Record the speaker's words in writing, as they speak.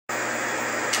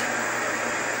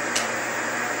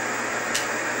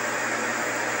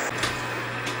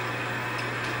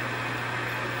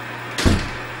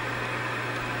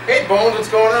Bones, what's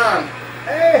going on?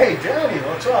 Hey, Johnny,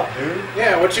 what's up, dude?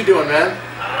 Yeah, what you doing, man?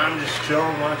 I'm just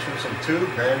chilling, watching some tube,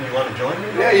 man. You want to join me?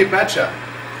 Yeah, you betcha.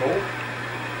 Cool.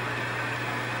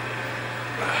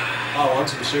 Oh, want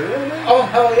some cereal, man? Oh,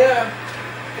 hell yeah.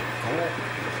 Cool.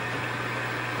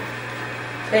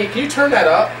 Hey, can you turn that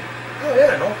up? Oh,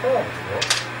 yeah, no problem, bro.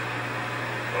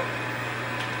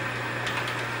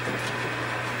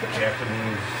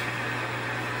 Japanese.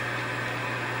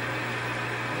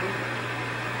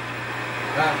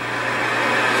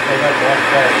 Still got one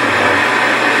fashion,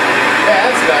 Yeah,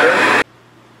 that's better.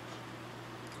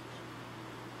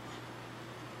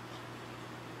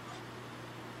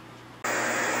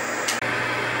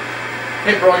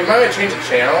 Hey, bro, you might want to change the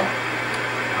channel.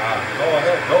 Go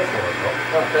ahead, go for it, bro.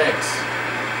 Oh, thanks.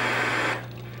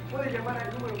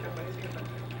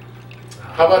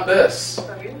 How about this?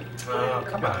 Oh,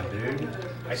 come on, dude.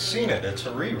 I seen it. It's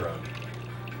a rerun.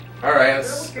 Alright,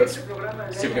 let's see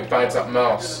if we can find something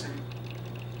else.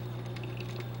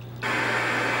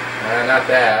 Not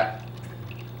that.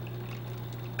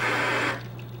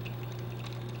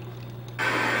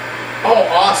 Oh,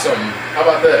 awesome! How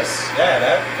about this? Yeah,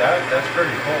 that's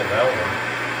pretty cool, that one.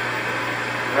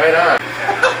 Right on.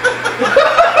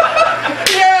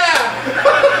 Yeah!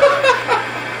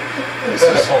 This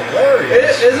is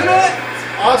hilarious. Isn't it?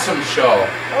 Awesome show.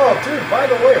 Oh, dude, by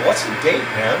the way, what's the date,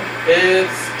 man?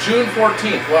 It's June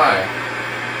 14th. Why?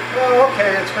 Oh,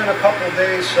 okay, it's been a couple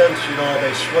days since,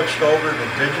 they switched over to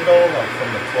digital, like from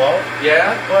the 12th.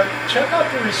 Yeah? But check out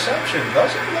the reception.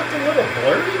 Doesn't it look a little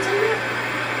blurry to you?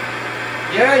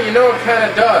 Yeah, it kind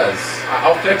of does.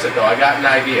 I'll fix it, though. I got an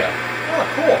idea. Oh,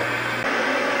 cool.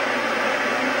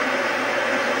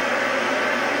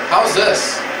 How's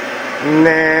this?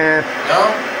 Nah.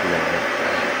 No? Nah.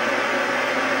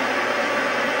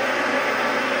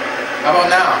 How about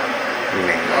now?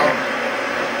 Nah.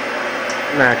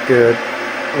 Not good.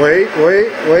 Wait.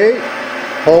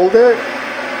 Hold it.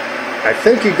 I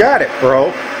think you got it,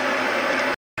 bro.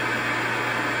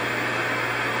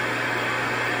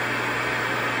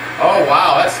 Oh,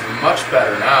 wow, that's much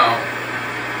better now.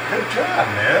 Good job,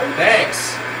 man. Thanks.